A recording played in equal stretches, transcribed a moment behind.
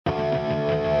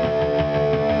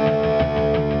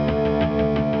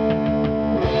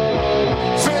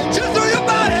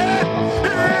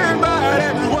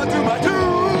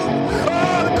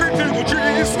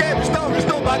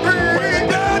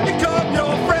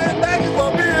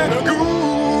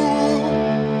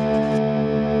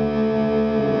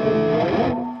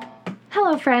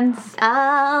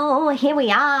Oh, here we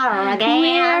are again.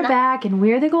 We're back, and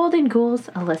we're the Golden Ghouls,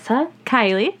 Alyssa,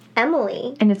 Kylie,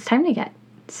 Emily. and it's time to get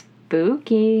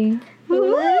spooky.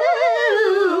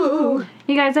 Woo!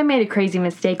 You guys, I made a crazy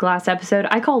mistake last episode.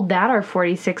 I called that our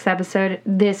 46th episode.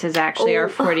 This is actually our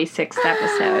 46th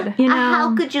episode. you know,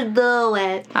 How could you do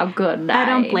it? How good I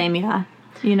don't blame you.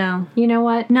 You know,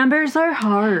 what? numbers are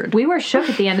hard. We were shook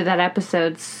at the end of that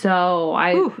episode, so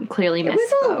I clearly It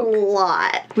was a misspoke.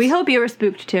 lot. We hope you were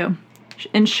spooked too,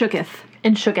 and shooketh.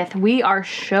 And shooketh. We are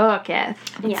shooketh.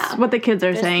 Yeah. That's what the kids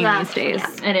are saying not- these days.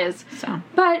 yeah. It is. So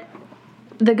But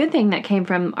the good thing that came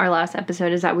from our last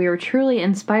episode is that we were truly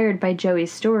inspired by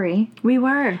Joey's story. we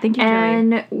were. Thank you, Joey.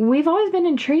 And we've always been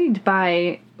intrigued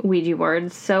by Ouija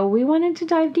boards, so we wanted to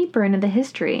dive deeper into the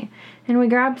history. And we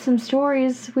grabbed some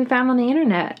stories we found on the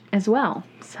internet as well.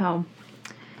 So,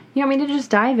 you want me to just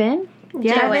dive in?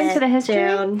 Dive into the history?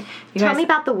 Dude. You Tell guys- me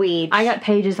about the weed. I got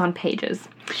pages on pages.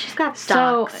 She's got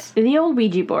So, stocks. the old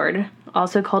Ouija board,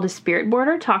 also called a spirit board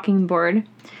or talking board,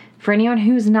 for anyone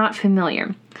who's not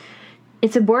familiar.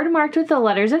 It's a board marked with the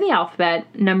letters of the alphabet,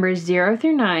 numbers 0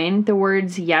 through 9, the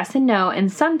words yes and no,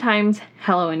 and sometimes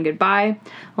hello and goodbye,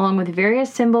 along with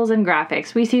various symbols and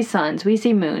graphics. We see suns, we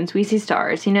see moons, we see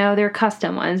stars. You know, they're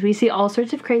custom ones. We see all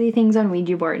sorts of crazy things on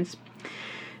Ouija boards.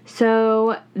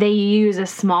 So they use a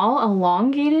small,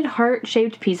 elongated,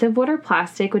 heart-shaped piece of wood or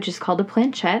plastic, which is called a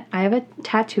planchette. I have a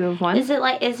tattoo of one. Is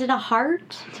it a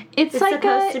heart? It's It's like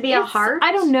supposed to be a it's- heart?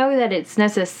 I don't know that it's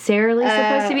necessarily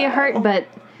supposed to be a heart, but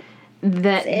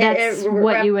that's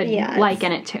what you would yeah,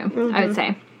 liken it to, I would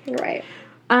say. Right.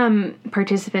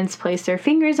 Participants place their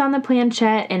fingers on the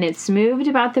planchette, and it's moved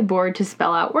about the board to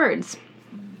spell out words.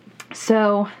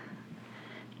 So,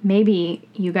 maybe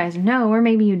you guys know, or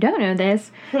maybe you don't know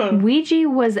this, Ouija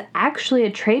was actually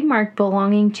a trademark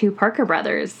belonging to Parker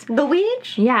Brothers. The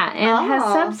Ouija? Yeah, and has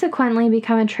Oh. subsequently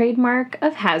become a trademark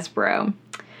of Hasbro.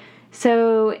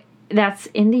 So that's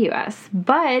in the US.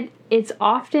 But it's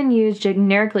often used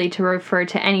generically to refer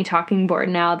to any talking board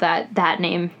now that that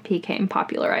name became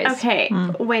popularized. Okay,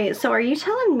 wait, so are you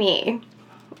telling me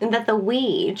that the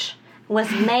Ouija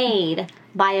was made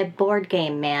by a board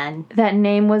game man? That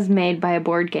name was made by a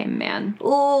board game man.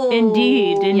 Ooh.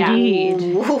 Indeed.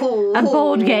 Ooh. A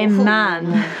board game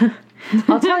man.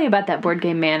 I'll tell you about that board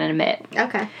game man in a bit.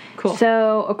 Okay. Cool.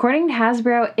 So, according to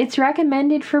Hasbro, it's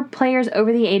recommended for players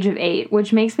over the age of 8,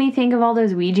 which makes me think of all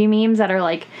those Ouija memes that are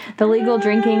like, the legal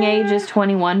drinking age is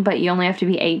 21, but you only have to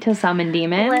be 8 to summon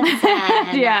demons.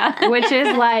 Listen, Yeah. Which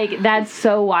is like, that's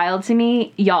so wild to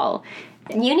me. Y'all,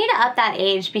 you need to up that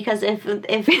age because if people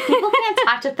can't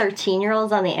talk to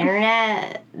 13-year-olds on the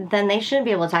internet, then they shouldn't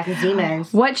be able to talk to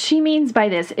demons. what she means by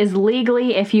this is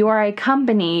legally, if you are a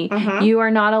company, you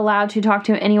are not allowed to talk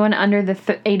to anyone under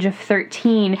the age of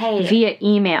 13 Hey. via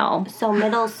email. So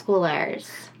middle schoolers,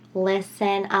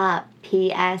 listen up.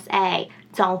 PSA.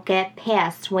 Don't get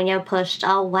pissed when you're pushed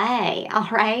away, all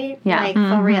right? Yeah. Like,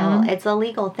 for real. It's a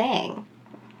legal thing.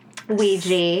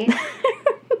 Ouija.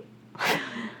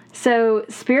 So,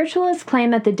 spiritualists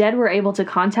claim that the dead were able to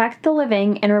contact the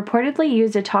living and reportedly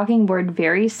used a talking board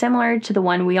very similar to the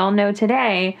one we all know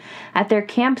today at their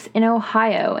camps in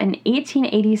Ohio in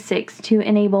 1886 to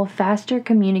enable faster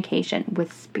communication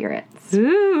with spirits.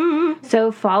 Ooh.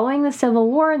 So, following the Civil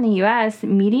War in the U.S.,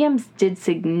 mediums did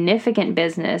significant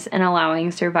business in allowing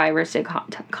survivors to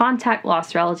contact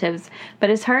lost relatives,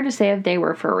 but it's hard to say if they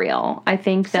were for real. I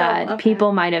think that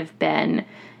people might have been,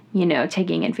 you know,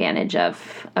 taking advantage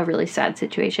of a really sad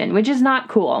situation, which is not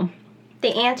cool.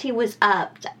 The ante was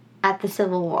upped at the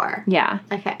Civil War. Yeah.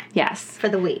 Okay. Yes. For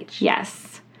the Ouija.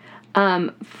 Yes.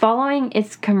 Following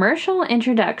its commercial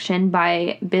introduction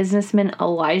by businessman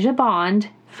Elijah Bond,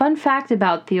 fun fact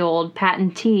about the old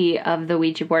patentee of the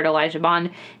Ouija board, Elijah Bond,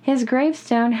 his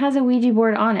gravestone has a Ouija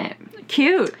board on it.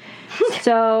 Cute.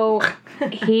 So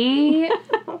he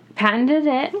patented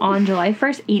it on July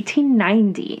 1st,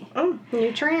 1890.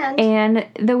 New trend. And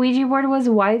the Ouija board was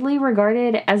widely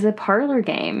regarded as a parlor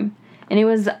game. And it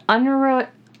was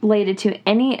unrelated to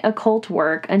any occult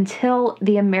work until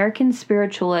the American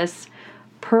spiritualist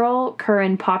Pearl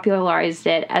Curran popularized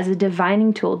it as a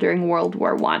divining tool during World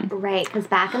War I. Right, because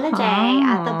back in the day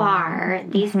at the bar,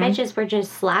 these bitches were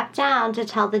just slapped down to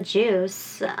tell the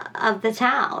juice of the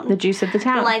town. The juice of the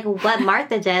town. Like what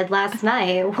Martha did last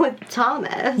night with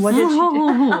Thomas. What did she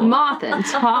do? Martha and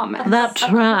Thomas. That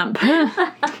tramp.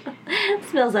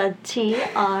 Spells a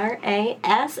Trash.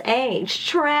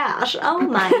 Trash. Oh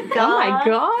my god. Oh my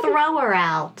God. Throw her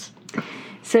out.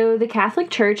 So the Catholic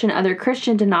Church and other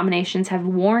Christian denominations have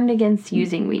warned against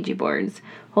using Ouija boards,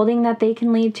 holding that they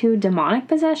can lead to demonic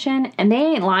possession, and they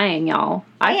ain't lying, y'all.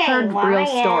 I've ain't heard real lying.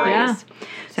 stories.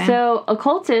 Yeah. Interesting. So,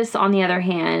 occultists, on the other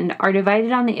hand, are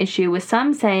divided on the issue, with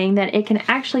some saying that it can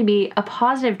actually be a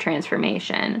positive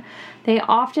transformation. They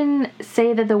often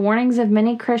say that the warnings of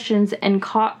many Christians and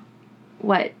Cox?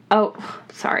 Oh.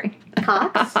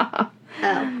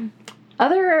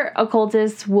 Other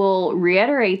occultists will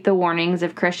reiterate the warnings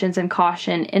of Christians and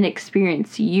caution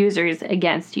inexperienced users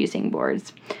against using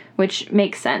boards, which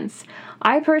makes sense.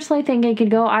 I personally think it could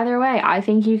go either way. I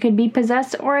think you could be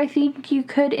possessed, or I think you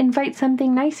could invite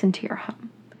something nice into your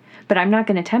home. But I'm not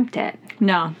going to tempt it.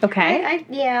 No. Okay?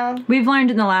 Yeah. We've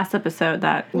learned in the last episode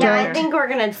that... Yeah, I think we're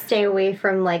going to stay away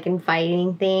from, like,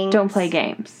 inviting things. Don't play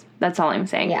games. That's all I'm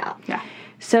saying. Yeah. Yeah.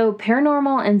 So,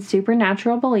 paranormal and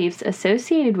supernatural beliefs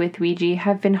associated with Ouija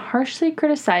have been harshly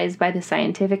criticized by the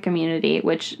scientific community,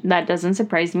 which that doesn't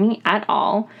surprise me at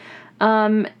all,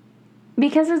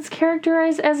 because it's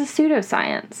characterized as a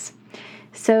pseudoscience.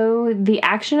 So, the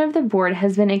action of the board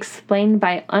has been explained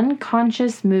by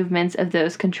unconscious movements of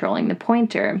those controlling the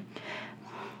pointer.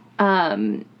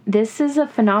 This is a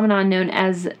phenomenon known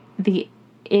as the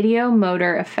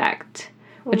ideomotor effect,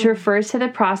 which refers to the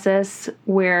process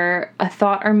where a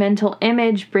thought or mental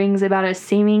image brings about a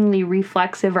seemingly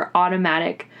reflexive or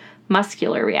automatic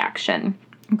muscular reaction.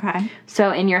 Okay.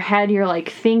 So in your head, you're like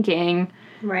thinking,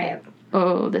 Right.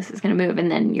 oh, this is going to move.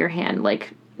 And then your hand,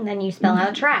 like, And then you spell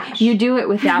out trash. you do it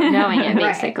without knowing it,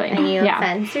 Right. basically. And you yeah.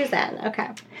 offend Suzanne. Okay.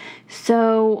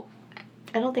 So,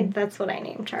 I don't think that's what I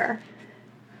named her.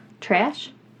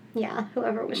 trash? Yeah,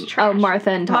 whoever was trash. Oh, Martha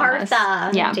and Thomas.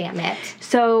 Martha. Yeah. Damn it.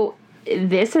 So,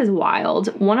 this is wild.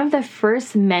 One of the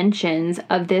first mentions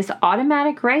of this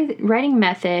automatic writing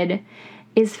method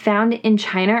is found in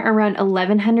China around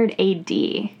 1100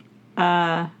 AD.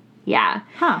 Yeah.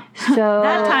 Huh. So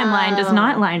That timeline does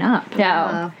not line up.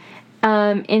 no.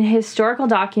 In historical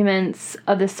documents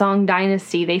of the Song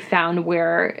Dynasty, they found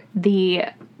where the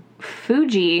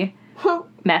Fuji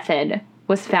method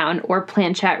was found, or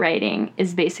planchette writing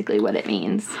is basically what it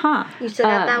means. Huh. You still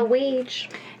got that wage.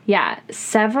 Yeah,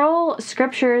 several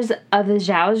scriptures of the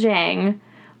Zhao Zhang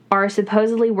are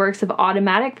supposedly works of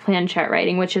automatic planchette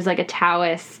writing, which is like a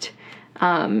Taoist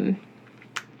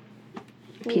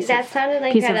piece That of, sounded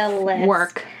like piece you had of a list.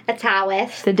 work. A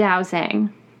Taoist. The Dao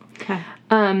Zhang. Okay.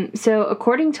 So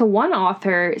according to one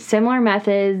author, similar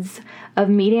methods of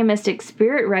mediumistic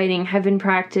spirit writing have been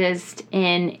practiced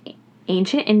in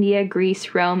ancient India,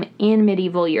 Greece, Rome, and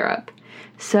medieval Europe.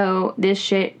 So this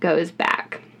shit goes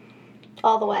back.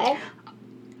 All the way.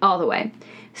 All the way.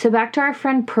 So back to our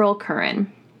friend Pearl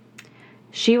Curran.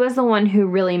 She was the one who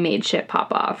really made shit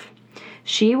pop off.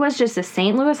 She was just a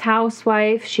St. Louis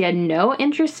housewife. She had no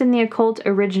interest in the occult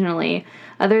originally,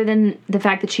 other than the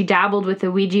fact that she dabbled with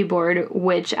the Ouija board,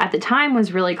 which at the time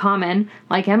was really common.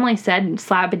 Like Emily said,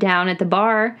 slap it down at the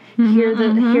bar, hear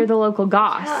the local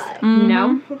goss, you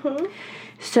know?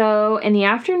 So, in the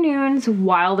afternoons,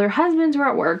 while their husbands were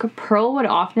at work, Pearl would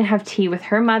often have tea with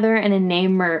her mother and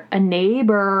a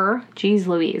neighbor, geez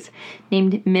Louise,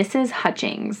 named Mrs.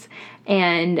 Hutchings.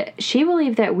 And she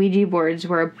believed that Ouija boards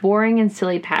were a boring and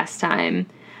silly pastime,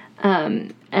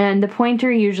 and the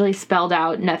pointer usually spelled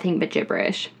out nothing but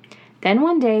gibberish. Then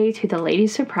one day, to the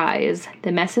lady's surprise,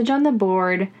 the message on the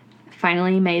board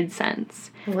finally made sense.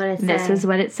 What is This is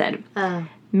what it said. Oh.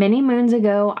 Many moons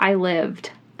ago, I lived.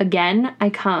 Again, I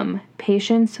come.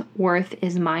 Patience Worth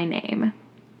is my name.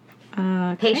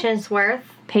 Patience Worth.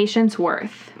 Patience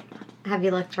Worth. Have you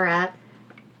looked her up?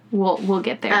 We'll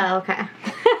get there. Oh, okay.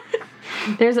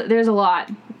 There's a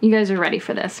lot. You guys are ready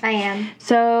for this. I am.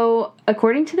 So,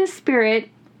 according to the spirit,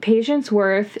 Patience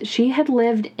Worth, she had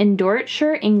lived in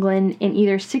Dorsetshire, England in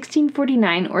either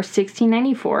 1649 or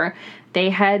 1694. They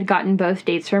had gotten both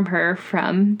dates from her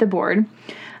from the board.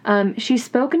 She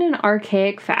spoke in an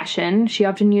archaic fashion. She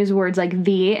often used words like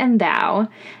thee and thou,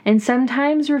 and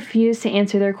sometimes refused to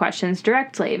answer their questions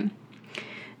directly.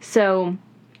 So,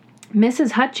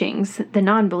 Mrs. Hutchings, the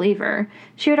non-believer,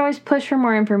 she would always push for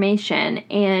more information,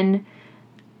 and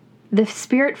the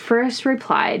spirit first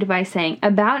replied by saying,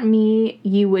 "About me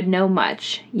you would know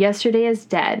much. Yesterday is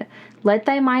dead. Let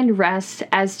thy mind rest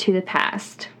as to the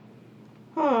past."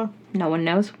 No one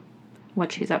knows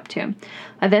what she's up to.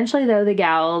 Eventually, though, the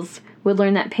gals would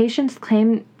learn that Patience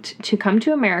claimed to come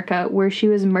to America, where she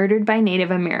was murdered by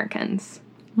Native Americans.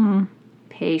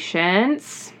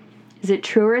 Patience. Is it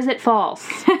true or is it false?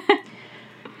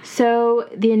 So,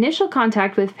 the initial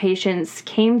contact with Patience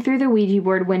came through the Ouija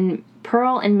board when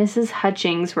Pearl and Mrs.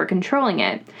 Hutchings were controlling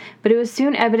it, but it was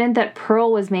soon evident that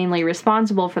Pearl was mainly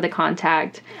responsible for the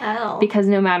contact, Oh. because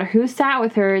no matter who sat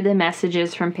with her, the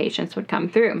messages from Patience would come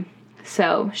through.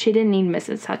 So, she didn't need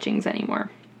Mrs. Hutchings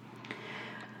anymore.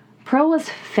 Pearl was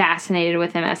fascinated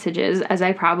with the messages, as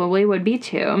I probably would be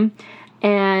too,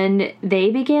 and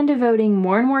they began devoting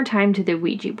more and more time to the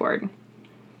Ouija board.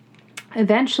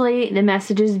 Eventually, the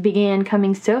messages began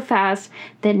coming so fast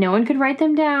that no one could write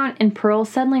them down, and Pearl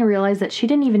suddenly realized that she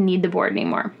didn't even need the board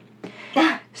anymore.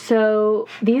 So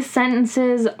these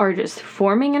sentences are just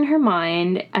forming in her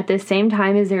mind at the same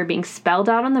time as they're being spelled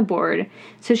out on the board.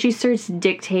 So she starts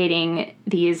dictating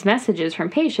these messages from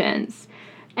patients.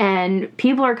 And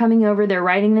people are coming over, they're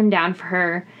writing them down for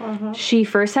her. She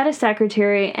first had a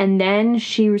secretary, and then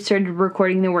she started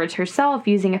recording the words herself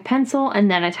using a pencil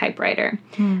and then a typewriter.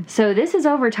 So this is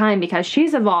over time because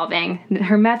she's evolving.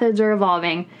 Her methods are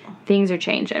evolving. Things are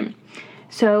changing.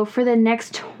 So for the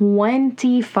next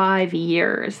 25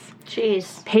 years,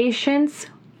 Jeez. patients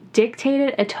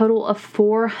dictated a total of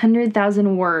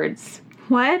 400,000 words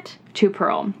What? to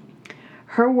Pearl.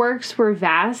 Her works were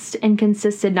vast and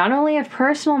consisted not only of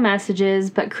personal messages,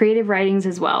 but creative writings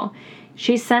as well.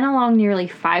 She sent along nearly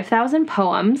 5,000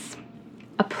 poems,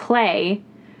 a play,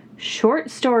 short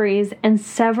stories, and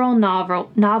several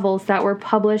novels that were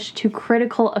published to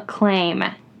critical acclaim.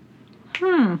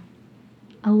 A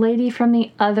lady from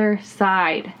the other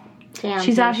side. Damn,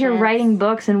 She's out here patience. writing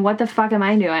books, and what the fuck am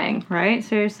I doing? Right?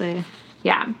 Seriously.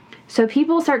 Yeah. So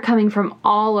people start coming from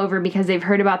all over because they've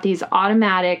heard about these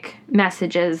automatic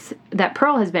messages that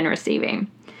Pearl has been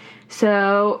receiving.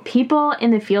 So people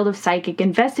in the field of psychic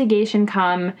investigation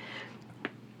come.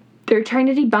 They're trying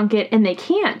to debunk it, and they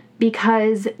can't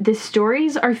because the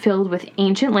stories are filled with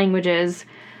ancient languages.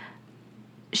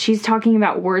 She's talking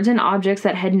about words and objects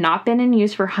that had not been in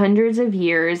use for hundreds of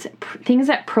years, things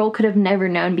that Pearl could have never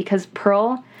known because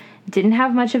Pearl didn't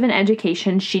have much of an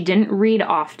education. She didn't read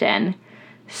often.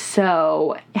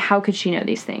 So how could she know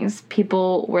these things?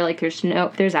 People were like, there's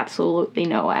absolutely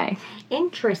no way.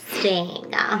 Interesting.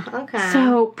 Okay.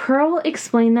 So Pearl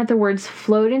explained that the words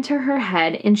flowed into her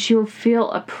head and she would feel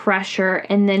a pressure,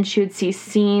 and then she would see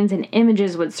scenes and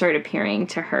images would start appearing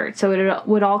to her. So it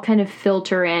would all kind of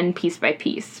filter in piece by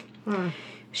piece.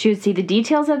 She would see the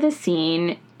details of the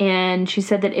scene, and she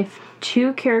said that if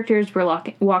two characters were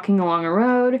walking along a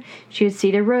road, she would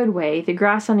see the roadway, the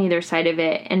grass on either side of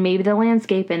it, and maybe the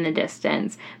landscape in the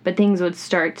distance, but things would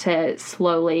start to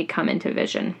slowly come into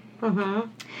vision.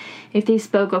 If they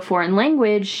spoke a foreign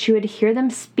language, she would hear them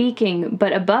speaking,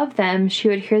 but above them, she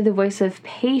would hear the voice of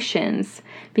Patience,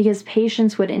 because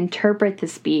Patience would interpret the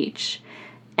speech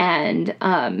and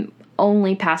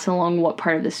only pass along what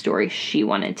part of the story she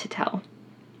wanted to tell.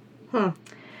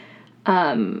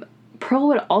 Pearl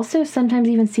would also sometimes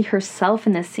even see herself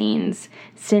in the scenes,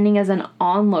 standing as an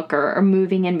onlooker or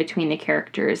moving in between the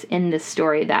characters in the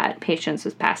story that Patience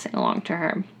was passing along to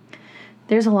her.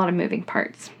 There's a lot of moving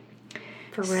parts.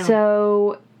 For real.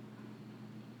 So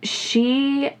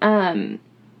she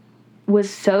was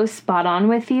so spot on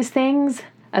with these things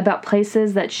about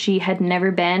places that she had never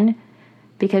been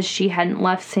because she hadn't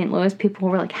left St. Louis. People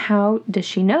were like, how does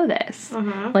she know this?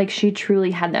 Like, she truly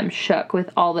had them shook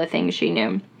with all the things she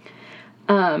knew.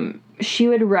 She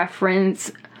would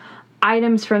reference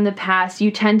items from the past,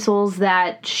 utensils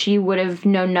that she would have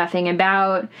known nothing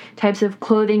about, types of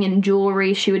clothing and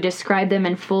jewelry. She would describe them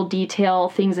in full detail,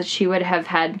 things that she would have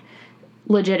had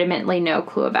legitimately no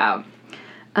clue about.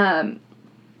 On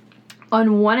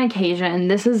one occasion,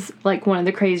 this is like one of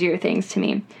the crazier things to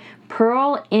me,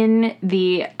 Pearl in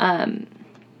the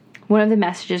one of the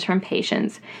messages from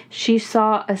Patience, she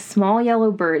saw a small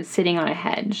yellow bird sitting on a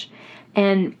hedge.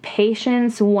 And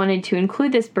Patience wanted to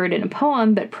include this bird in a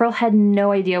poem, but Pearl had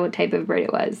no idea what type of bird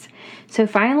it was. So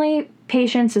finally,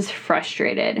 Patience is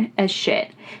frustrated as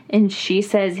shit. And she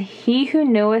says, "He who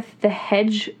knoweth the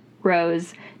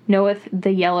hedgerows knoweth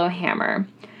the yellow hammer."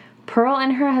 Pearl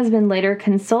and her husband later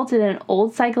consulted an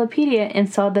old cyclopedia and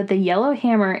saw that the yellow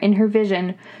hammer in her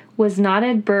vision was not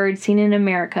a bird seen in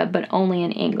America, but only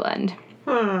in England.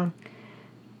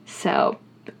 So...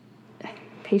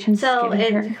 Patience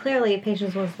clearly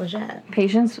Patience was legit.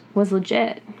 Patience was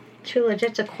legit. Too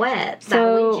legit to quit.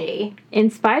 So, that Ouija. in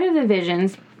spite of the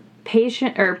visions,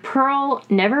 Pearl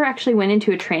never actually went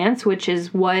into a trance, which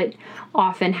is what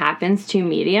often happens to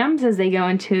mediums as they go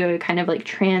into a kind of like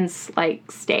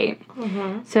trance-like state.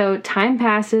 So time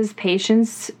passes,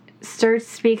 Patience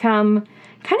starts to become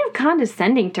kind of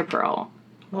condescending to Pearl,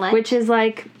 which is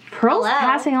like, Pearl's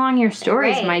passing along your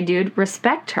stories, my dude.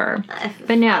 Respect her.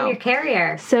 But no. I'm your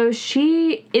carrier. So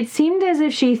it seemed as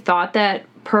if she thought that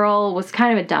Pearl was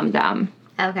kind of a dum-dum.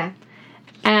 Okay.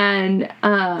 And,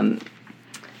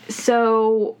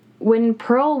 so when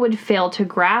Pearl would fail to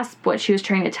grasp what she was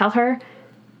trying to tell her,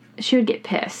 she would get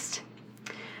pissed.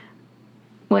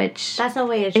 Which that's no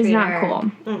way to treat is not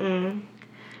her. cool.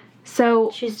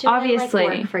 So She's doing obviously,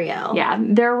 like work for you. yeah,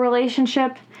 their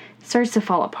relationship starts to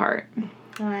fall apart.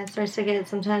 It starts to get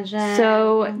some tension.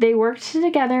 So they worked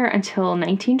together until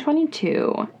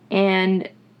 1922, and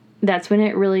that's when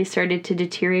it really started to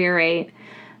deteriorate.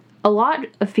 A lot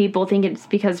of people think it's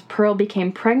because Pearl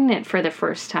became pregnant for the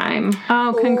first time.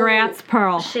 Oh, congrats,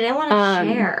 Pearl. She didn't want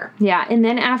to share. Yeah, and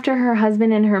then after her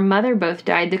husband and her mother both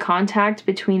died, the contact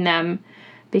between them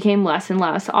became less and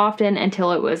less often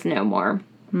until it was no more.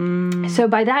 So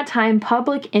by that time,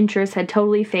 public interest had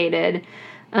totally faded,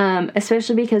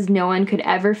 especially because no one could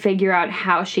ever figure out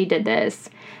how she did this.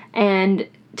 And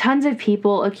tons of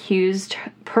people accused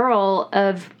Pearl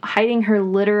of hiding her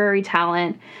literary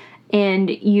talent and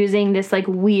using this like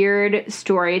weird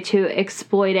story to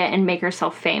exploit it and make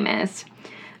herself famous.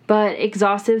 But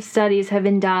exhaustive studies have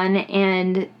been done,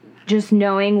 and just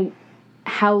knowing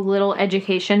how little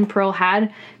education Pearl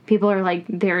had, people are like,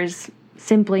 there's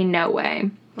simply no way.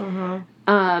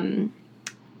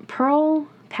 Pearl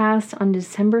passed on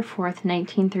December 4th,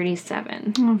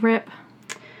 1937. Oh, rip.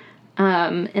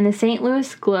 And the St.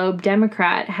 Louis Globe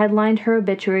Democrat headlined her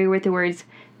obituary with the words,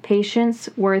 "Patience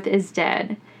Worth is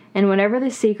dead. And whatever the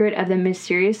secret of the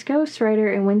mysterious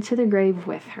ghostwriter, it went to the grave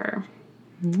with her."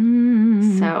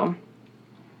 So,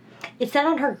 It said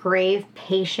on her grave,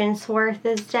 Patience Worth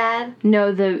is dead.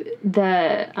 no, the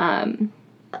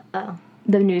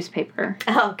newspaper.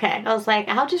 Oh, okay. I was like,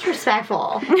 how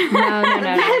disrespectful. No.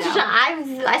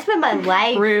 I spent my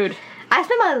life. Rude. I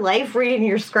spent my life reading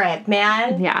your script,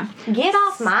 man. Yeah. Get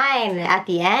off mine at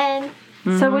the end.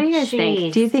 So what do you guys think?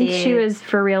 Jeez, Do you think she dude. was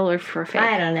for real or for fake?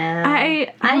 I don't know.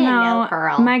 I didn't don't know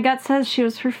Pearl. My gut says she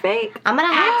was for fake. I'm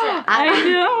gonna have to. I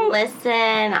know. Listen,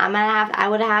 I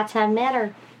would have to admit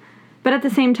her. But at the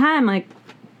same time, like,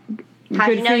 How'd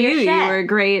good you know for your you. shit? You were a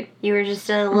great. You were just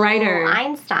a little Writer.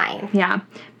 Einstein. Yeah.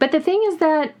 But the thing is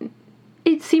that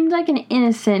it seemed like an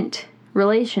innocent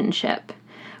relationship.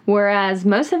 Whereas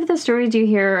most of the stories you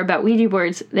hear about Ouija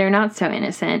boards, they're not so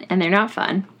innocent, and they're not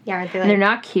fun, Yeah, aren't they? and they're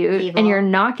not cute, evil. and you're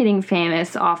not getting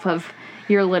famous off of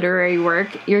your literary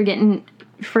work. You're getting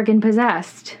freaking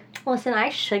possessed. Listen, I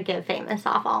should get famous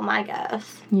off all my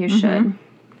ghosts. You should.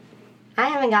 I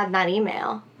haven't gotten that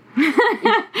email.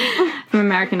 From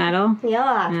American Idol.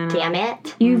 Yeah, damn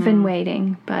it. You've been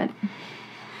waiting, but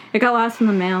It got lost in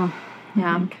the mail.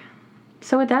 yeah.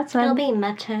 So with that It'll said, be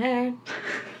my turn.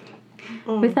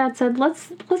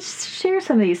 let's share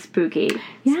some of these spooky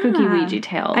Ouija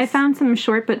tales. I found some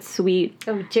short but sweet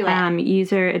Oh, do it.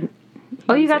 user.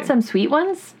 Oh, you got some sweet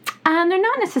ones? They're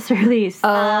not necessarily.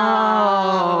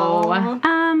 Oh.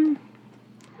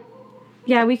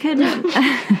 Yeah, we could.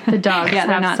 The dogs Yeah,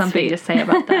 they're have not something sweet. to say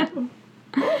about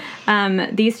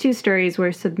that. These two stories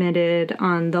were submitted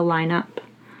on the lineup.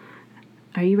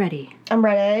 Are you ready? I'm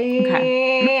ready.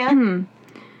 Okay.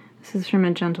 This is from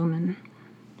a gentleman.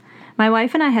 My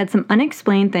wife and I had some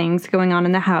unexplained things going on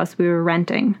in the house we were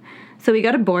renting. So we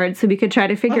got a board so we could try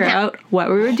to figure out what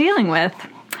we were dealing with.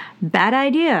 Bad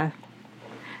idea.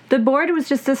 The board was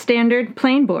just a standard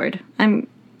plain board. Okay.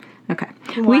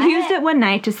 We What? used it one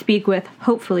night to speak with,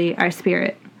 hopefully, our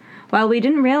spirit. What we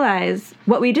didn't realize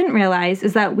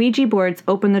is that Ouija boards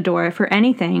open the door for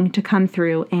anything to come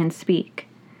through and speak.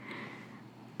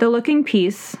 The looking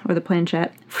piece, or the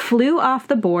planchette, flew off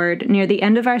the board near the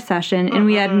end of our session, and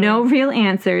we had no real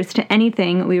answers to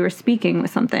anything. We were speaking with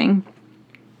something.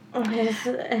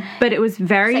 But it was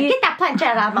very... So get that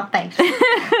planchette out of my face.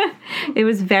 It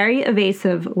was very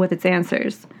evasive with its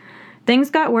answers.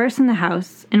 Things got worse in the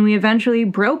house, and we eventually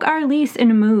broke our lease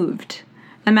and moved.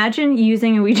 Imagine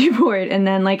using a Ouija board and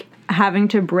then, like, having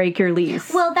to break your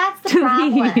lease. Well, that's the To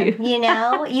problem. leave. You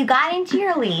know, you got into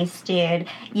your lease, dude.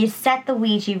 You set the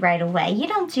Ouija right away. You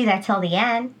don't do that till the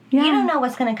end. Yeah. You don't know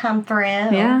what's going to come through.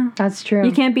 Yeah. That's true.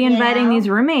 You can't be inviting know? these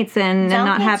roommates in and Don't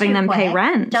not get having too them pay quick.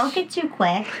 rent. Don't get too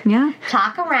quick. Yeah.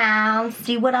 Talk around.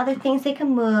 See what other things they can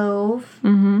move.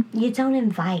 Mm-hmm. You don't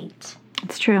invite.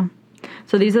 It's true.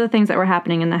 So these are the things that were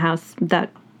happening in the house that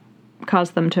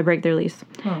caused them to break their lease.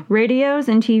 Radios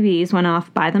and TVs went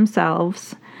off by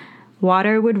themselves.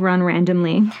 Water would run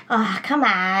randomly. Oh, come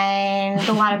on.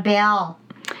 The water bill.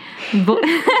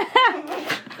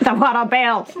 The water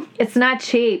bill. It's not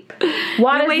cheap.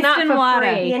 Water's You're not wasting for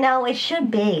water. free. You know, it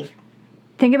should be.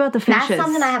 Think about the fishes. That's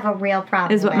something I have a real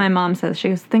problem Is what with. my mom says. She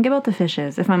goes, think about the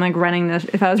fishes. If I'm like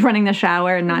if I was running the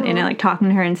shower and not in it, like talking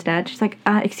to her instead, she's like,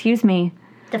 excuse me,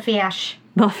 The fish.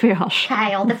 the fish.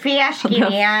 Child, the fish, The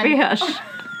Gideon. fish.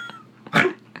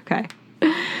 Okay.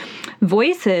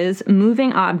 voices,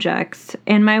 moving objects,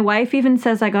 and my wife even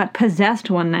says I got possessed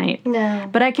one night. No.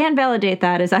 But I can't validate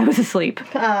that as I was asleep.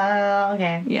 Oh,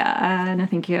 okay. Yeah, no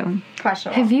thank you.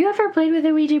 Questionable. Have you ever played with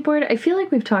a Ouija board? I feel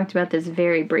like we've talked about this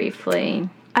very briefly.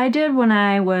 I did when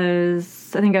I was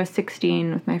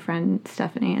 16 with my friend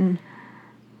Stephanie, and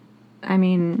I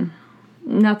mean,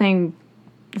 nothing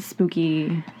spooky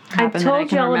happened. I've that I told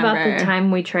can you all about remember. the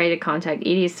time we tried to contact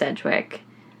Edie Sedgwick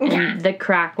and the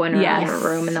crack went around Yes. her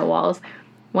room and the walls.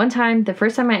 One time, the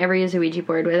first time I ever used a Ouija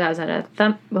board was I was at a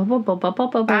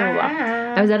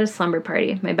I was at a slumber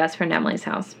party, my best friend Emily's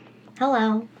house.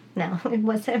 Hello. No, it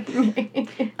wasn't me.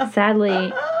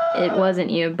 Sadly, it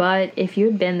wasn't you, but if you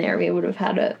had been there, we would have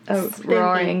had a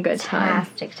roaring good time.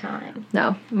 Fantastic time.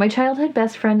 No, my childhood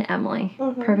best friend Emily,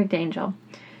 perfect angel.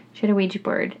 She had a Ouija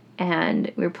board,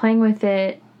 and we were playing with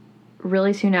it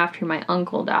really soon after my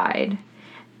uncle died,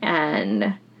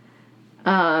 and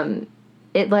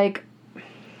it like,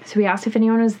 so we asked if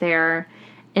anyone was there,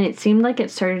 and it seemed like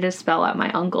it started to spell out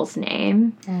my uncle's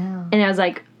name, and I was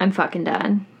like, I'm fucking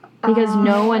done. Because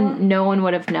no one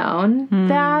would have known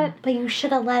that. But you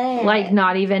should have let it. Like,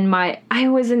 not even I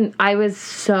was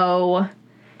so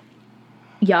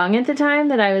young at the time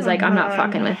that I was like, I'm not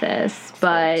fucking with this.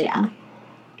 But Yeah. I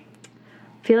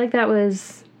feel like that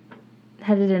was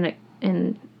headed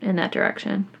in that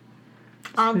direction.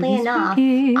 Oddly enough,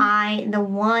 spooky. the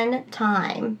one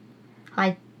time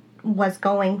I was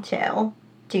going to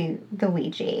do the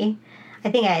Ouija, I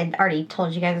think I had already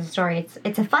told you guys the story.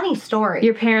 It's a funny story.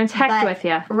 Your parents hecked But- with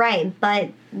you. Right,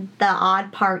 but the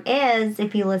odd part is,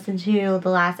 if you listen to the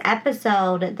last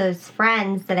episode, those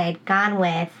friends that I had gone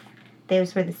with,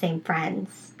 those were the same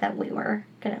friends that we were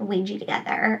going to Ouija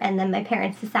together. And then my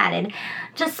parents decided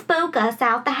to spook us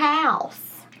out the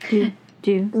house.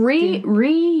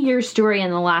 Re your story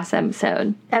in the last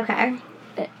episode. Okay.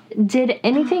 Did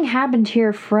anything happen to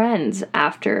your friends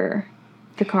after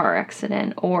the car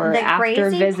accident or The after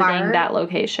crazy visiting part- that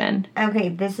location? Okay,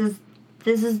 this is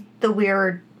the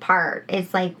weird part.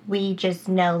 It's like we just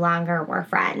no longer were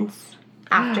friends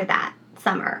after that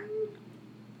summer.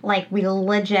 Like we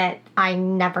legit, I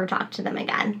never talked to them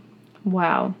again.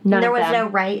 Wow. None There of was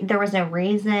them. there was no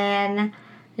reason.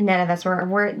 None of us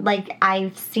were like,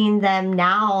 I've seen them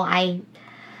now. I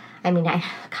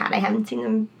haven't seen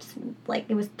them, like,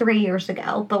 it was 3 years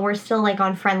ago, but we're still, like,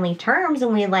 on friendly terms,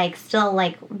 and we, like, still,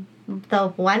 like, the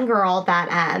one girl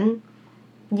that,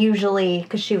 usually,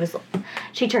 because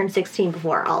she turned 16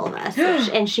 before all of us,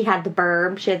 and she had the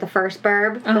burb, she had the first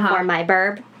burb before my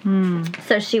burb,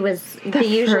 so she was the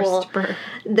usual, first burb.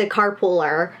 the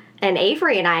carpooler, and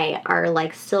Avery and I are,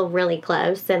 like, still really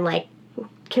close, and, like,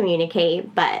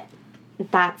 communicate, but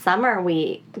that summer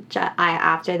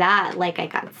after that, like, I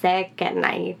got sick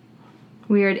and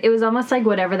Weird. It was almost like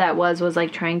whatever that was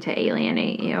like trying to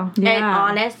alienate you. and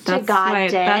honest to that's God why-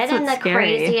 did. that's And the what's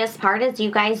scary. craziest part is you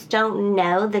guys don't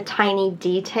know the tiny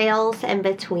details in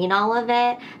between all of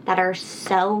it that are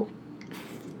so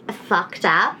fucked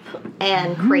up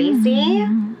and crazy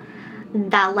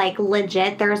that, like,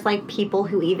 legit, there's, like, people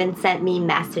who even sent me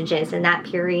messages in that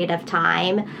period of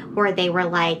time where they were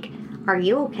like, are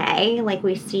you okay? Like,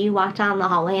 we see you walk down the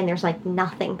hallway and there's, like,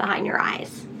 nothing behind your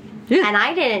eyes. Yeah. And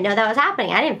I didn't know that was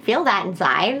happening. I didn't feel that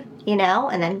inside, you know?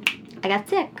 And then I got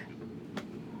sick.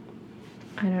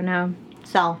 I don't know.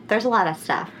 So, there's a lot of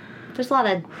stuff. There's a lot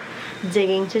of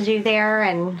digging to do there,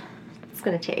 and it's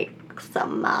going to take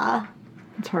some,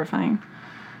 It's horrifying.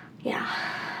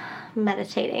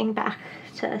 meditating back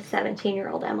to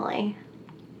 17-year-old Emily.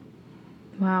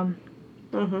 Wow.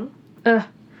 Mm-hmm. Ugh.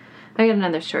 I got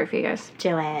another story for you guys.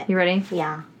 Do it. You ready?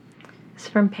 Yeah. It's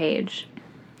from Paige.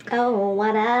 Oh,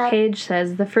 what up? Paige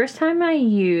says, the first time I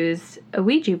used a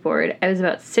Ouija board, I was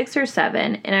about 6 or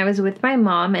 7, and I was with my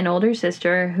mom and older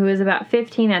sister, who was about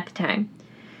 15 at the time.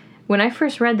 When I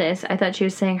first read this, I thought she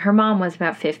was saying her mom was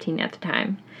about 15 at the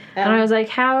time. And I was like,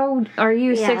 how are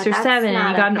you Yeah, 6 or that's 7 and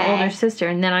not you got okay. an older sister?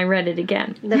 And then I read it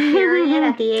again. The period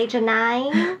at the age of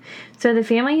 9? So the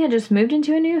family had just moved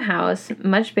into a new house,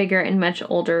 much bigger and much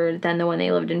older than the one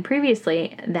they lived in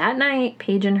previously. That night,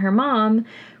 Paige and her mom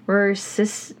were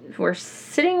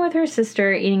sitting with her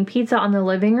sister eating pizza on the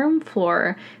living room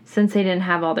floor since they didn't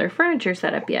have all their furniture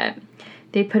set up yet.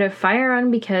 They put a fire on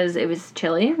because it was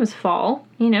chilly. It was fall,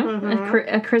 you know,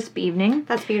 a crisp evening.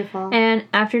 That's beautiful. And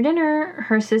after dinner,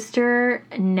 her sister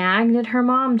nagged at her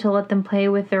mom to let them play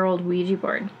with their old Ouija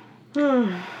board.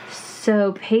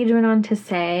 So Paige went on to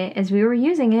say, as we were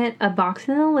using it, a box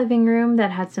in the living room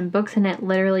that had some books in it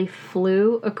literally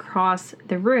flew across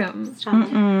the room.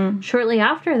 Stop. Shortly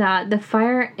after that, the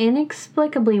fire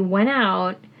inexplicably went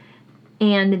out,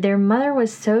 And their mother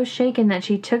was so shaken that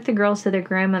she took the girls to their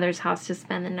grandmother's house to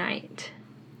spend the night.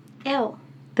 Ew.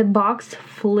 The box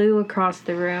flew across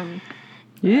the room.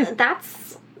 Yeah.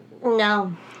 That's...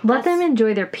 No. Let them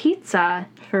enjoy their pizza.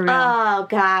 For real. Oh,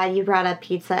 God, you brought up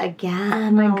pizza again.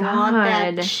 Oh, my I want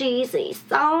God. that cheesy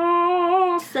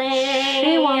sauce.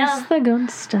 She wants the good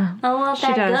stuff. I want She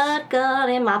that good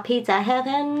in my pizza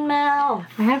heaven mouth.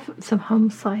 I have some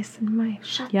home slice in my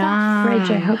Shut Yeah.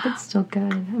 fridge. I hope it's still good.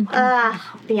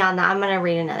 Beyond that, I'm going to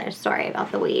read another story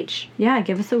about the Ouija. Yeah,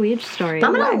 give us a Ouija story.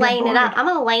 I'm going to I get line it bored. up. I'm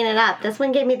going to line it up. This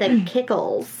one gave me the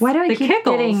kickles. Why do I The keep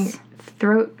kickles. getting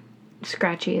throat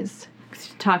scratchies?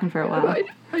 Talking for a while.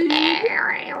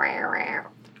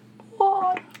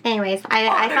 Anyways,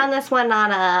 I found this one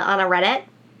on a Reddit.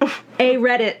 A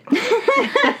Reddit.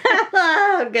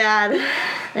 Oh, God.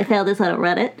 I found this on a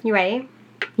Reddit. You ready?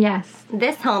 Yes.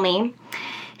 This homie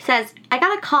says, I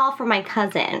got a call from my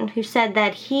cousin who said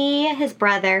that he, his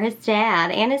brother, his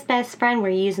dad, and his best friend were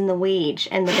using the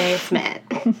Ouija in the basement.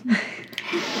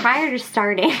 Prior to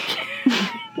starting...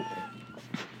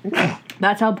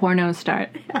 That's how pornos start.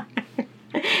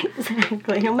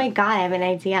 Exactly. Oh my God, I have an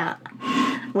idea.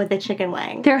 With the chicken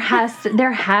wing. There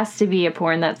has to be a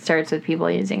porn that starts with people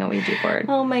using a Ouija board.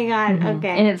 Oh my God,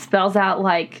 okay. And it spells out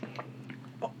like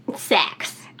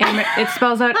Sex. It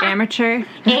spells out amateur.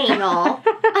 Anal.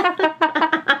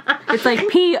 It's like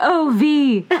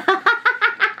POV.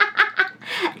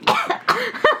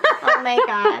 Oh my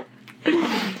God.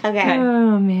 Okay.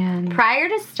 oh man. Prior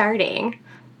to starting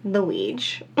the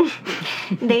Ouija,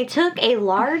 they took a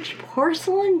large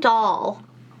porcelain doll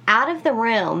out of the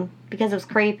room because it was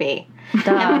creepy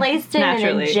and placed it in an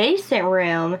Naturally. adjacent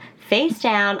room face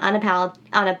down on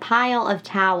a pile of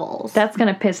towels. That's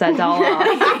gonna piss that doll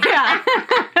off. Yeah.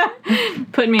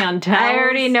 Put me on towels. I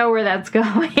already know where that's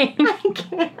going.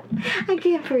 I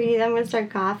can't breathe. I'm gonna start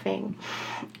coughing.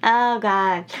 Oh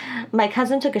God. My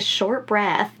cousin took a short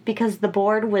breath because the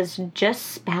board was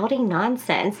just spouting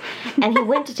nonsense and he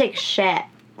went to take a shit.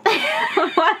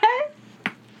 What?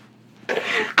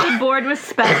 The board was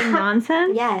spelling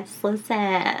nonsense? Yes,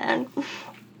 listen.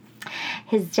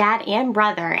 His dad and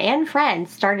brother and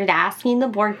friends started asking the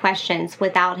board questions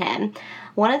without him.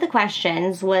 One of the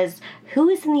questions was, who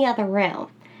is in the other room?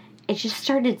 It just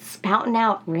started spouting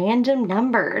out random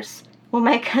numbers when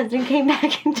my cousin came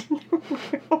back into the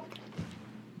room.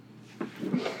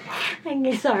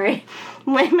 I'm sorry.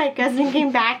 When my cousin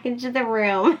came back into the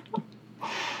room,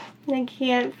 I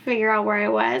can't figure out where I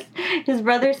was. His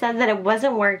brother said that it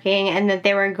wasn't working and that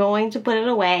they were going to put it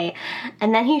away.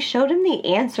 And then he showed him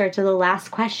the answer to the last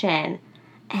question.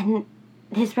 And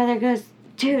his brother goes,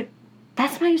 dude,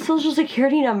 that's my social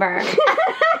security number.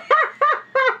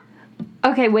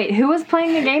 Okay, wait, who was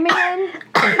playing the game again?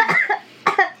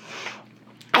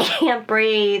 I can't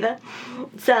breathe.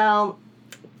 So,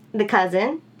 the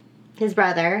cousin, his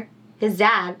brother, his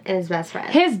dad, and his best friend.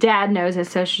 His dad knows his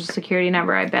social security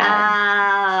number, I bet.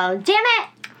 Oh, damn it!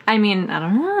 I mean, I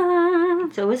don't know.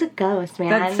 So it was a ghost, man.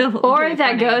 That's so or really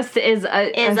that funny. ghost is a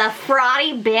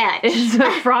fraudy bitch. is a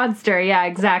fraudster. Yeah,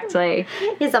 exactly.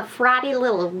 He's a fraudy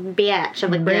little bitch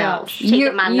of a girl. Bitch.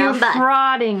 Taking my You're number.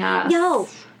 frauding us. Yo,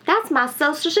 that's my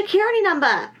social security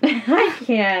number. I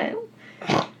can't.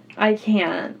 I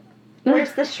can't.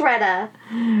 Where's the shredder?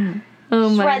 Oh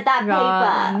my Shred that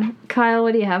God. Kyle,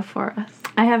 what do you have for us?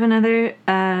 I have another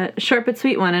short but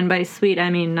sweet one, and by sweet I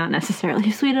mean not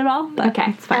necessarily sweet at all, but Okay.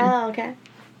 it's fine. Oh, okay.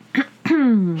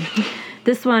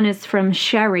 This one is from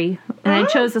Sherry, and I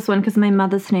chose this one because my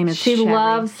mother's name is She Sherry.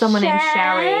 loves someone named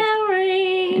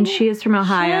Sherry. And she is from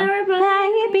Ohio.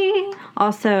 Baby.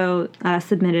 Also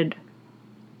submitted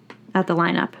at the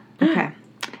lineup. Okay.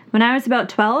 When I was about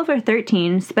 12 or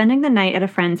 13, spending the night at a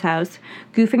friend's house,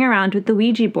 goofing around with the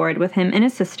Ouija board with him and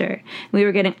his sister, we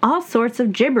were getting all sorts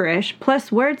of gibberish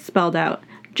plus words spelled out,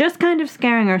 just kind of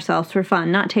scaring ourselves for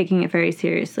fun, not taking it very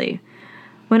seriously.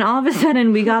 When all of a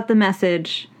sudden we got the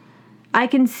message, I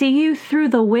can see you through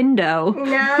the window.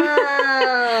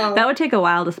 No. That would take a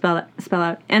while to spell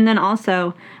out. And then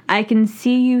also, I can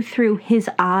see you through his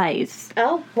eyes.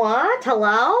 Oh, what?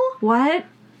 Hello? What?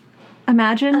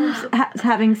 Imagine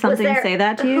having something Was there- say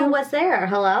that to Who you. was there?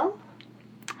 Hello?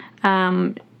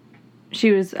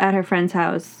 She was at her friend's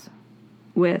house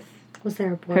with Was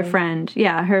there a boy? her friend.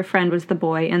 Yeah, her friend was the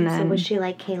boy, and So then was she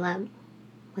like Caleb?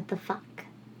 What the fuck?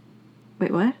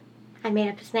 wait, what? I made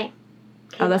up his name.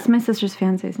 Oh, that's my sister's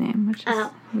fiance's name, which is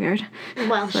Oh. weird.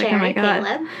 Well, It's like, Sherry, oh my God.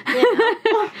 Caleb.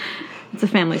 You know. It's a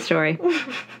family story.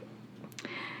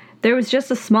 There was just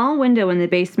a small window in the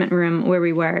basement room where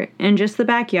we were, and just the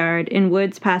backyard, in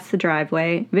woods past the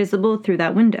driveway, visible through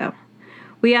that window.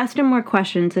 We asked him more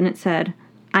questions, and it said,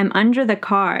 I'm under the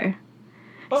car.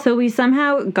 So we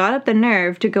somehow got up the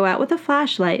nerve to go out with a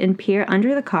flashlight and peer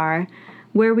under the car,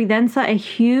 where we then saw a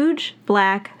huge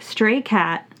black stray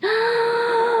cat,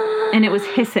 and it was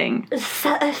hissing.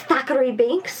 Thackeray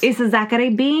Binks? It's a Zachary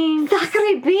Binks.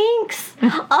 Thackeray Binks!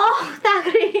 Oh,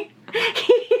 Thackeray!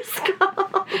 He's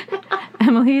gone.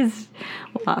 Emily's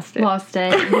lost it. Lost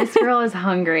it. This girl is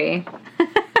hungry. I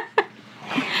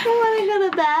want to go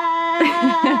to bed.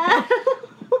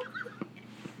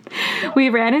 We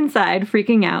ran inside,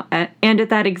 freaking out, and at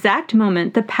that exact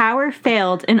moment, the power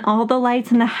failed and all the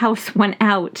lights in the house went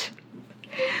out.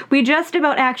 We just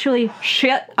about actually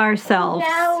shit ourselves.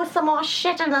 No, some more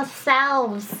shit in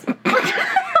ourselves.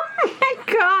 Oh my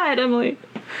God, Emily.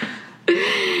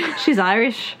 She's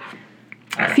Irish.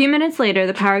 A few minutes later,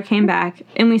 the power came back,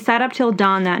 and we sat up till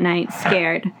dawn that night,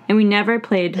 scared, and we never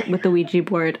played with the Ouija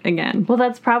board again. Well,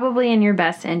 that's probably in your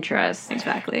best interest.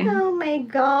 Exactly. Oh my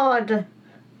God.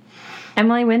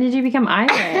 Emily, when did you become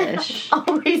Irish?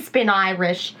 Always been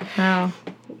Irish. Oh.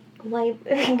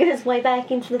 It goes way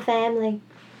back into the family.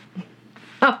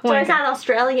 Oh So my it's God. not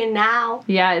Australian now.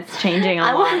 Yeah, it's changing a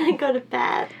I lot. want to go to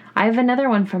bed. I have another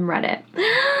one from Reddit.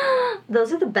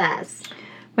 Those are the best.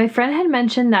 My friend had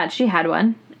mentioned that she had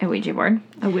one, a Ouija board.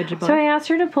 A Ouija board. So I asked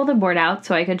her to pull the board out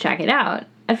so I could check it out.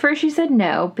 At first she said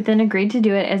no, but then agreed to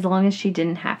do it as long as she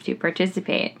didn't have to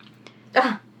participate.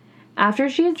 Ugh. After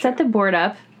she had set the board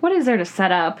up, what is there to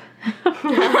set up?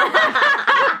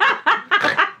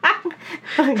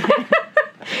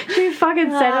 She fucking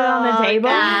set it on the table.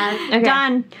 God. Okay.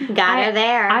 Done. Got her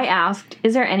there. I asked,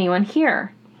 is there anyone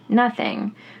here?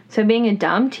 Nothing. So being a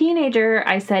dumb teenager,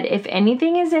 I said, if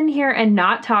anything is in here and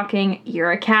not talking,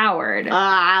 you're a coward.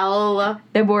 Ow.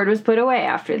 The board was put away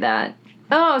after that.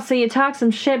 Oh, so you talked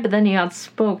some shit, but then you got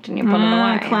spooked and you put it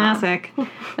away. Classic.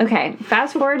 Okay,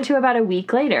 fast forward to about a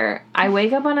week later. I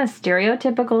wake up on a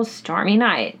stereotypical stormy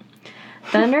night.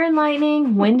 Thunder and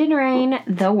lightning, wind and rain,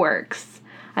 the works.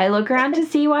 I look around to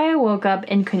see why I woke up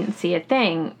and couldn't see a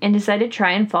thing, and decided to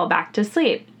try and fall back to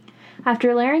sleep.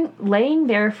 After laying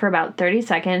there for about 30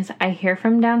 seconds, I hear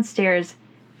from downstairs,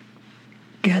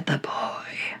 "Get the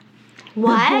boy.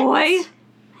 What? Boy.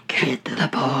 Get the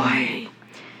boy."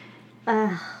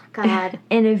 Oh, God.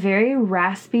 In a very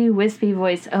raspy, wispy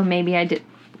voice. Oh, maybe I did.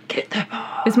 Get the boy.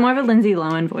 It's more of a Lindsay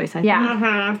Lohan voice, I think.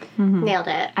 Yeah. Nailed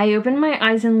it. I open my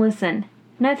eyes and listen.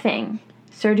 Nothing.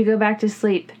 Start to go back to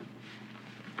sleep.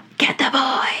 Get the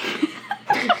boy.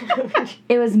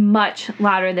 It was much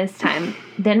louder this time.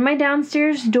 Then my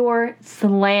downstairs door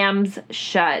slams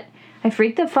shut. I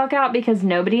freaked the fuck out because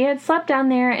nobody had slept down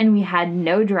there and we had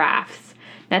no drafts.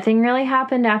 Nothing really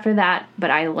happened after that, but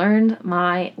I learned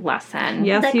my lesson.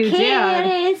 Yes, The you kid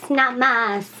did. is not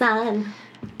my son.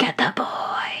 Get the boy.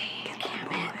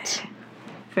 Damn it.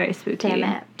 Very spooky. Damn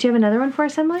it. Do you have another one for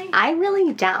us, Emily? I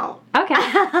really don't. Okay.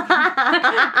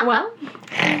 Well,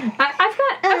 I've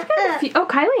got a few. Oh,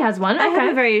 Kylie has one. Okay. I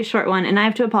have a very short one, and I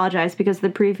have to apologize because the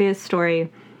previous story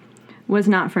was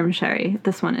not from Sherry.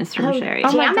 This one is from Sherry.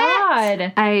 Oh my Damn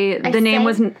it. God. The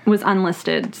name say- was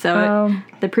unlisted, so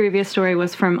the previous story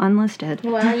was from unlisted.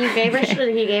 Well, you gave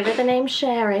her the name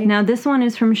Sherry. Now this one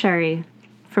is from Sherry,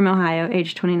 from Ohio,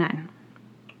 age 29.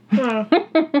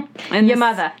 And Your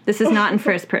mother. This is not in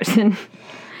first person.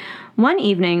 One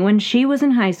evening, when she was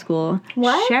in high school,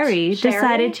 What? Sherry Sherry?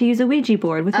 decided to use a Ouija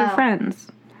board with her Oh.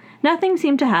 friends. Nothing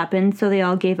seemed to happen, so they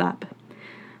all gave up.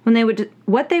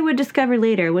 What they would discover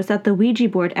later was that the Ouija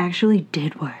board actually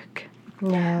did work.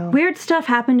 No. Weird stuff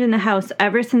happened in the house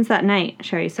ever since that night,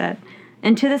 Sherry said,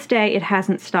 and to this day it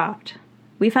hasn't stopped.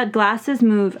 We've had glasses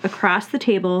move across the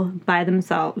table by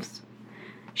themselves.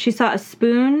 She saw a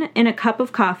spoon in a cup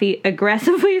of coffee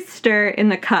aggressively stir in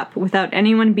the cup without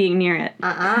anyone being near it.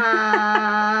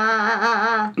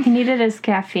 He needed his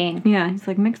caffeine. Yeah, he's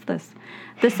like, mix this.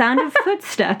 The sound of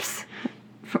footsteps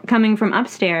coming from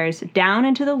upstairs down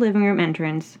into the living room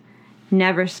entrance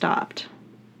never stopped.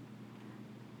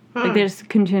 Like they just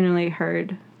continually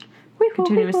heard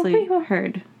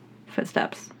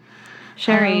footsteps.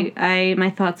 Sherry, my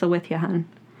thoughts are with you, hun.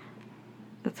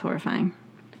 That's horrifying.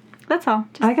 That's all.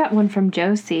 Just I got one from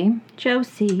Josie.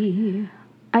 Josie.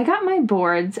 I got my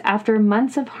boards after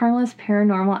months of harmless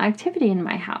paranormal activity in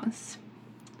my house.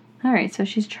 Alright, so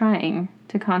she's trying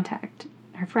to contact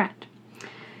her friend.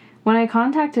 When I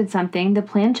contacted something, the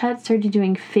planchette started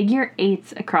doing figure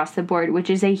eights across the board, which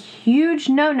is a huge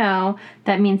no-no.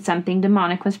 That means something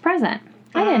demonic was present.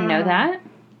 I didn't know that.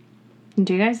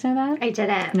 Do you guys know that? I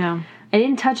didn't. No. I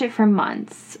didn't touch it for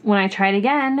months. When I tried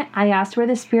again, I asked where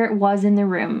the spirit was in the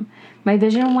room. My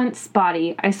vision went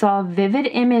spotty. I saw a vivid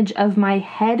image of my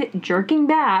head jerking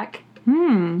back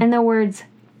and the words,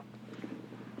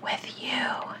 with you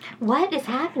What is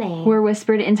happening? were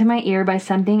whispered into my ear by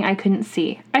something I couldn't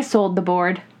see. I sold the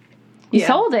board. You Yeah.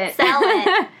 sold it. Sell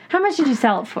it. How much did you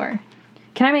sell it for?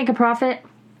 Can I make a profit?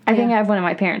 I think I have one at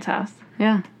my parents' house.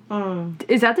 Yeah.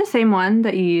 Is that the same one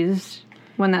that you used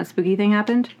when that spooky thing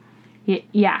happened?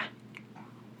 Yeah.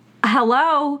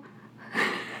 Hello?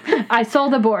 I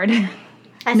sold the board.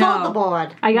 I No. sold the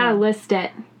board. I gotta list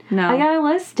it. No. I gotta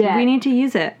list it. We need to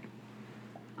use it.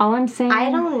 All I'm saying.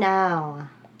 I don't know.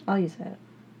 I'll use it.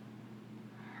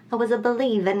 I was a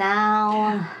believer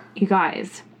now. You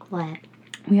guys, What?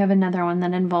 we have another one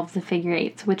that involves the figure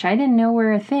eights, which I didn't know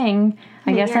were a thing.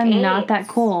 I guess Figure I'm not that eights.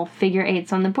 cool. Figure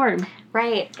eights on the board.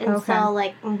 Right. And Okay. so,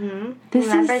 like, This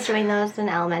remember is- doing those in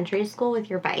elementary school with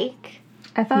your bike?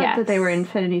 I thought Yes. that they were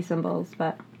infinity symbols,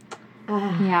 but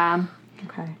Yeah.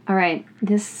 okay. All right.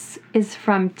 This is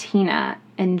from Tina,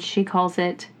 and she calls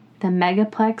it the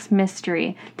Megaplex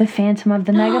Mystery. The Phantom of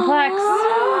the Megaplex.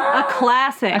 A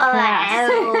classic.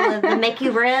 Oh, the Mickey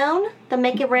Roon? The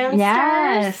Mickey Roon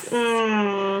Yes.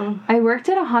 stars? I worked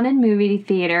at a haunted movie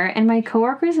theater, and my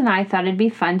coworkers and I thought it'd be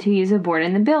fun to use a board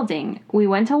in the building. We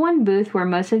went to one booth where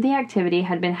most of the activity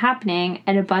had been happening,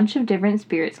 and a bunch of different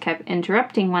spirits kept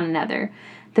interrupting one another.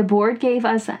 The board gave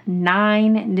us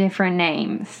 9 different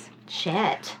names.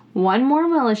 Shit. One more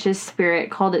malicious spirit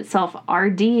called itself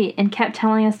RD and kept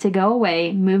telling us to go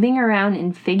away, moving around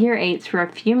in figure eights for a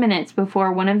few minutes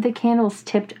before one of the candles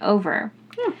tipped over.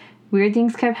 Weird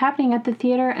things kept happening at the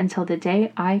theater until the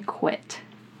day I quit.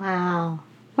 Wow.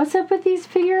 What's up with these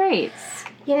figure eights?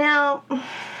 You know,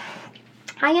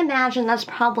 I imagine that's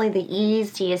probably the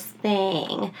easiest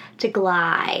thing to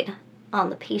glide on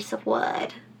the piece of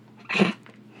wood.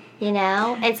 You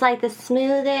know? It's like the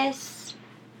smoothest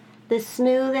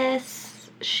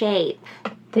shape.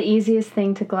 The easiest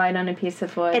thing to glide on a piece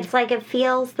of wood. It's like it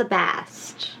feels the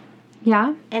best.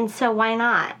 Yeah? And so why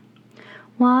not?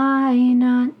 Why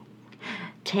not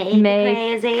Take make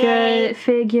crazy a eight.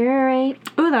 figure eight?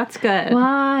 Oh, that's good.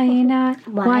 Why not?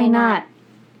 Why not?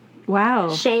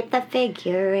 Wow. Shape the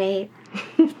figure eight.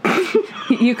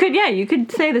 You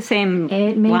could say the same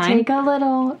It may line. take a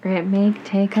little, or it may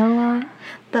take a lot.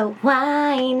 But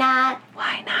why not?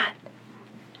 Why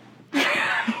not?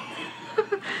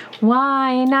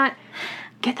 Why not?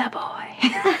 Get the boy.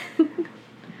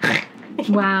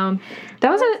 Wow.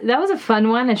 That was a fun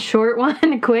one, a short one,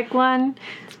 a quick one.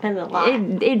 It's been a lot.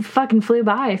 It fucking flew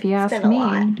by if you ask been a me.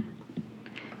 lot.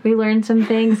 We learned some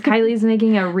things. Kylie's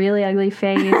making a really ugly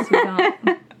face.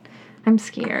 I'm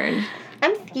scared.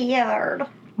 I'm scared.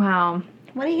 Wow.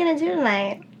 What are you gonna do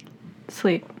tonight?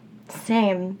 Sleep.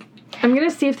 Same. I'm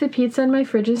gonna see if the pizza in my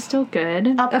fridge is still good.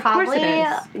 I'll Of course probably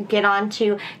it get on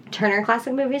to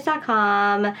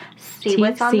TurnerClassicMovies.com, see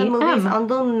what's on the TCM. movies on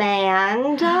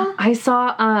demand. I saw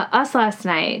Us last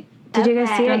night. Did you guys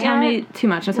see Okay. it Don't tell yet? me too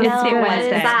much. I'm supposed No, to see it what is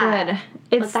Wednesday. that? Good.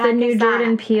 It's What the the heck new is that?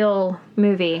 Jordan Peele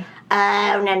movie.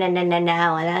 Oh, no.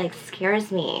 That like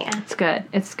scares me. It's good.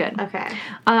 It's good. Okay.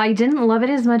 I didn't love it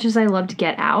as much as I loved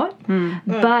Get Out,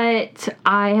 but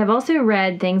I have also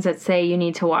read things that say you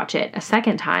need to watch it a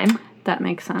second time. That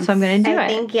makes sense. So I'm going to do I it.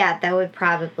 think, yeah, that would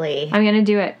probably. I'm going to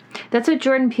do it. That's what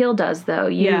Jordan Peele does, though.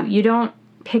 Yeah. You don't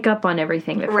pick up on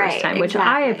everything the first Right, time, which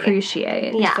I exactly.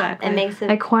 appreciate. Yeah, Exactly. it makes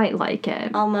I it quite like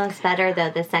it. almost better,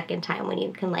 though, the second time when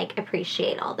you can, like,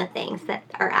 appreciate all the things that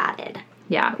are added.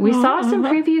 Yeah, we saw some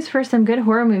previews for some good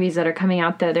horror movies that are coming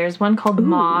out, though. There's one called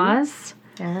Moz,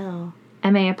 Oh.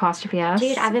 M-A-S.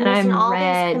 Dude, I've been and missing I'm all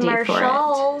ready these for it.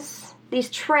 commercials, these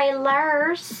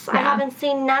trailers. I Yeah. haven't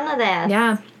seen none of this.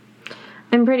 Yeah,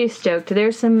 I'm pretty stoked.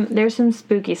 There's some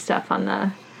spooky stuff on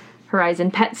the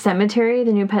horizon. Pet Cemetery,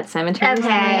 the new Pet Cemetery. is Okay.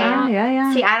 coming out.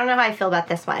 Yeah. See, I don't know how I feel about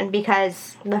this one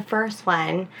because the first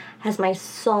one has my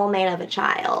soulmate of a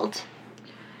child.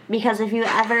 Because if you've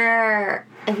ever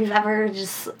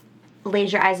just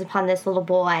laid your eyes upon this little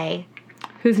boy,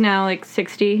 Who's now like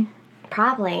 60?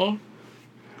 probably.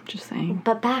 Just saying.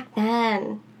 But back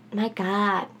then, my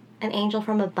God, an angel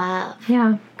from above,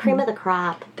 Yeah, cream of the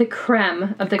crop, the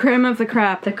creme of the Creme of the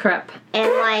crop. the crep.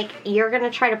 and like you're gonna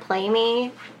try to play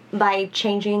me by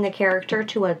changing the character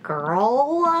to a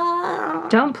girl.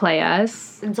 Don't play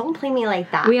us. Don't play me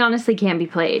like that. We honestly can't be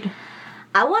played.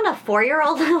 I want a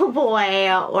 4-year-old little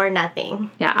boy or nothing.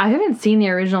 Yeah, I haven't seen the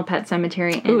original Pet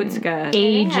Cemetery in Ooh, it's good.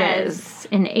 ages.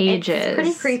 In ages. It's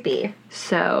pretty creepy.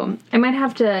 So I might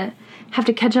have to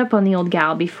catch up on the old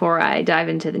gal before I dive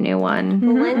into the new one.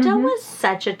 Linda was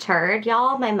such a turd,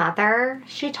 y'all. My mother,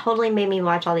 she totally made me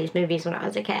watch all these movies when I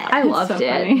was a kid. I loved So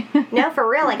it. funny. No, for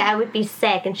real. Like, I would be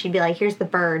sick, and she'd be like, here's the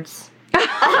birds.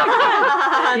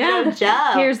 Yeah. No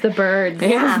joke. Here's the birds.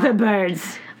 Here's the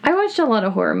birds. I I watched a lot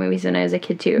of horror movies when I was a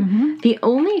kid, too. The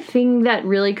only thing that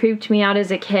really creeped me out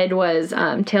as a kid was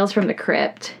Tales from the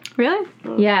Crypt. Really?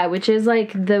 Yeah, which is,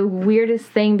 like, the weirdest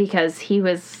thing because he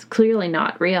was clearly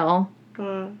not real.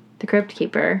 The Crypt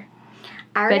Keeper.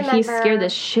 But he scared the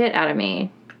shit out of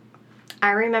me.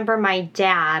 I remember my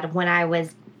dad, when I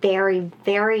was very,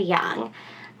 very young,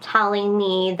 telling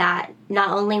me that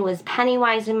not only was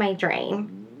Pennywise in my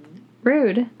dream,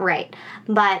 Rude. right,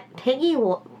 but Piggy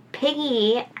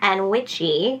and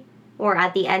Witchy were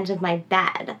at the end of my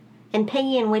bed. And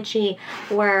Piggy and Witchy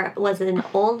was an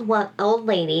old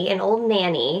lady, an old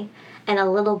nanny, and a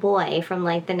little boy from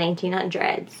like the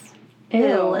 1900s. Ew.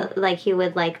 Who like he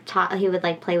would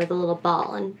play with a little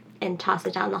ball and toss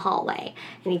it down the hallway,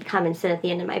 and he'd come and sit at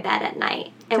the end of my bed at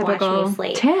night and watch me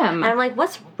sleep. Tim. And I'm like,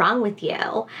 what's wrong with you?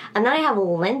 And then I have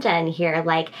Linda in here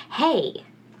like, hey,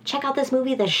 check out this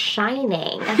movie, The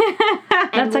Shining. And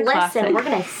That's a listen, classic. we're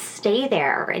gonna stay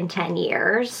there in 10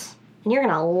 years. And you're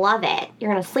gonna love it. You're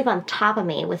gonna sleep on top of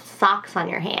me with socks on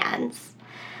your hands.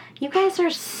 You guys are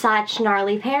such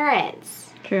gnarly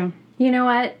parents. True. You know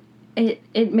what?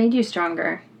 It made you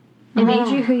stronger. It made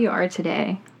you who you are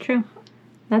today. True.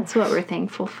 That's what we're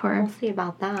thankful for. We'll see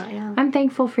about that, yeah. I'm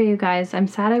thankful for you guys. I'm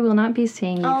sad I will not be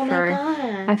seeing you Oh my for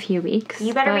God. a few weeks.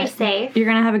 You better be but safe. You're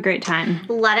gonna have a great time.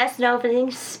 Let us know if anything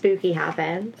spooky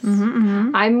happens.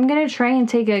 I'm going to try and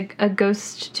take a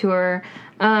ghost tour.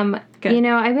 Good. You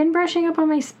know, I've been brushing up on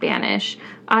my Spanish.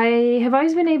 I have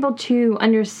always been able to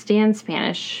understand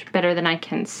Spanish better than I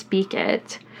can speak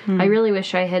it. I really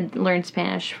wish I had learned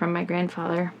Spanish from my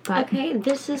grandfather. But Okay,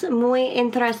 this is muy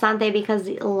interesante because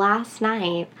last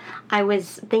night I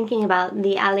was thinking about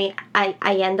the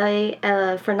Allende,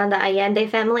 Fernanda Allende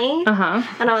family. Uh-huh.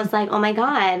 And I was like, oh my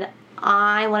God,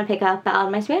 I want to pick up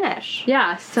on my Spanish.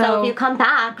 Yeah, So if you come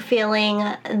back feeling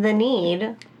the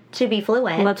need to be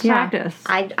fluent, Let's Yeah. practice.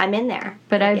 I'm in there.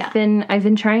 But I've Yeah.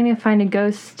 been trying to find a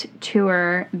ghost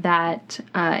tour that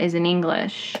is in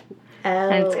English.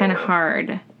 And it's kind of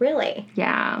hard. Really?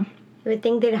 Yeah. I would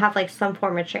think they'd have like some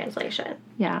form of translation.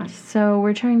 Yeah. So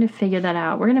we're trying to figure that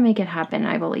out. We're going to make it happen,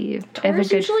 I believe. I have a Tours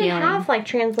good usually feeling. have like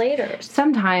translators.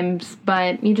 Sometimes,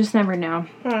 but you just never know.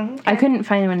 I couldn't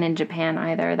find one in Japan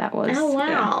either that was Oh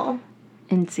wow.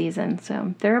 in season.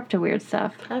 So they're up to weird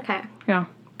stuff. Okay. Yeah.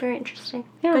 Very interesting.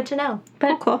 Yeah. Good to know.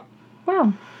 But, Cool.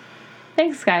 wow.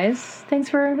 Thanks, guys. Thanks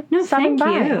for stopping thank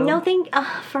by. you. No,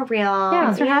 for real. Yeah.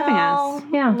 Thanks for having us.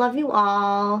 Yeah. Love you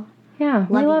all. Yeah,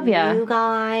 we love you ya.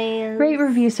 guys. Rate,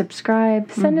 review, subscribe.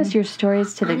 Send us your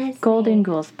stories to the Honestly. Golden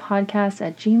Ghouls Podcast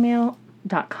at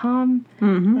gmail.com.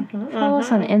 Follow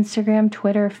us on Instagram,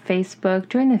 Twitter, Facebook.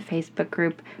 Join the Facebook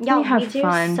group. Yo, we have we do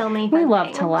fun. so many we fun love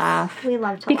things. to laugh. We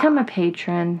love to Become laugh. a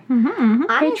patron.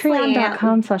 Honestly,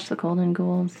 Patreon.com/the Golden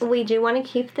Ghouls. we do want to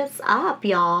keep this up,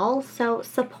 y'all. So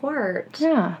support.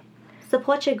 Yeah.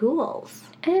 Support your ghouls.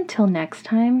 And until next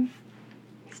time,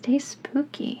 stay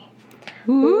spooky.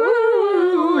 Ooh.